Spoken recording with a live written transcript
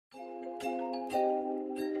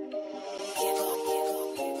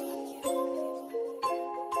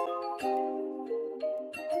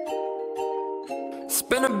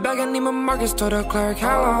Spin a bag and Neiman Marcus told the clerk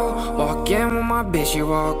hello. Walk in with my bitch, she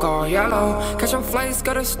walk all yellow. Catching flights,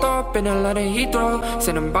 gotta stop in and let it Heathrow.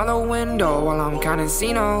 Sitting by the window while I'm counting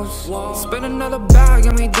Cinos. Spin another bag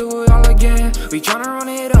and we do it all again. We tryna run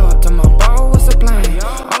it up to my bro, what's the plan?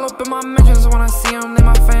 All up in my mentions when I see them, they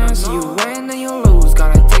my fans. So you win, then you lose,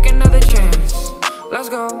 gotta take another chance. Let's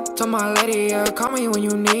go. To my lady, yeah, call me when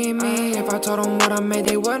you need me. If I told them what I made,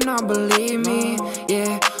 they would not believe me.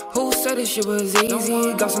 Yeah, who said this shit was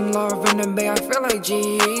easy? Got some love in the bay, I feel like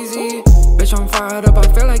G-Eazy. Bitch, I'm fired up, I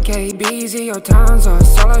feel like KBZ. Your times are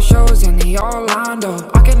solid shows and they all lined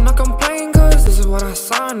up. I cannot complain cause this is what I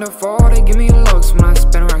signed up for. They give me looks when I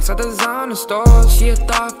spend racks at designer stores. She a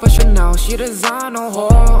thought for Chanel, she design no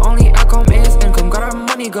whore. Only outcome is income, got her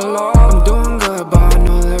money galore. I'm doing good, but I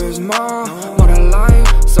know there is more to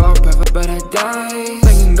life, so I prep for better days.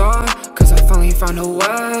 Thanking God, cause I finally found a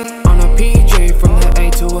way. On a PJ from the A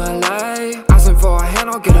to LA. Asking for a hand,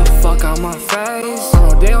 I'll get a fuck out my face.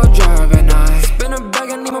 Rodeo drive and I spin a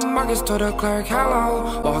bag and Neiman Marcus told the clerk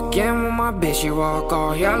hello. Walk in with my bitch, she walk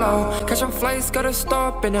all yellow. Catching flights, gotta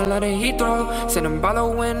stop in and let it Heathrow. Sitting by the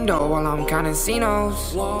window while I'm counting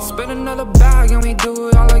Cinos. Spin another bag and we do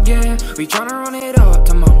it all again. We tryna run it up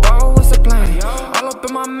to my bro, what's the plan? All up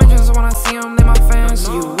in my mentions when I see them, they my fans.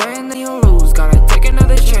 So you win, then you lose, gotta take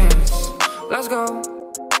another chance. Let's go.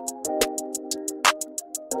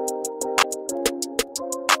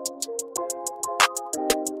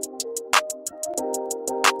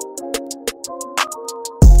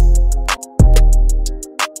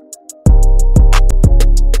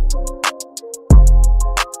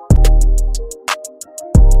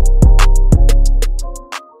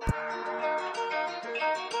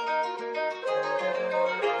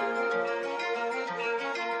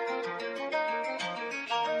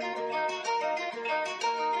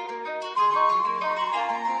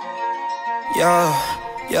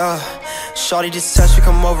 Yeah, shawty just text me,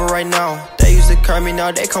 come over right now. They used to curb me,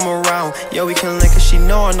 now they come around. Yeah, we can link cause she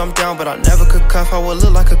knowin' I'm down, but I never could cuff, I would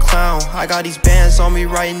look like a clown. I got these bands on me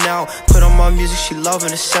right now, put on my music, she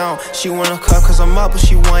loving the sound. She wanna cuff cause I'm up, but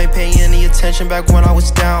she ain't paying any attention back when I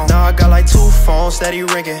was down. Now I got like 2 phones steady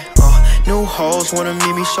ringing, new hoes wanna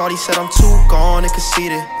meet me, shawty said I'm too gone and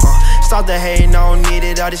conceited. Stop the hating, I don't need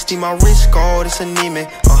it, I just need my wrist gold, it's anemic.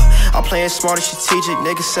 I play it smart and strategic,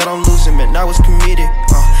 niggas said I'm losing, man, that was comedic.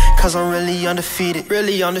 Cause I'm really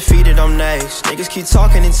undefeated, I'm next. Niggas keep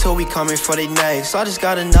talking until we coming for they next. I just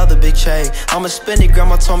got another big check, I'ma spend it,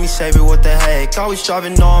 grandma told me save it, what the heck. Always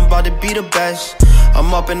driving on, about to be the best.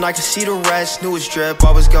 I'm up and I can see the rest. Newest drip,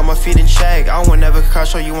 always got my feet in check. I won't ever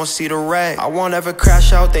crash out, you won't see the wreck. I won't ever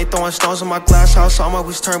crash out, they throwing stones in my glass house. I'm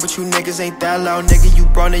always turn, but you niggas ain't that loud. Nigga, you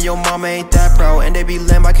brother, your mama ain't that proud. And they be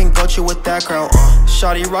lame, I can go you with that crowd.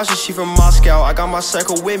 Shawty Russia, she from Moscow. I got my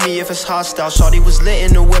circle with me if it's hostile. Shawty was lit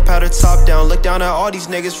in the whip, had her top down. Look down at all these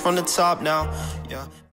niggas from the top now. Yeah.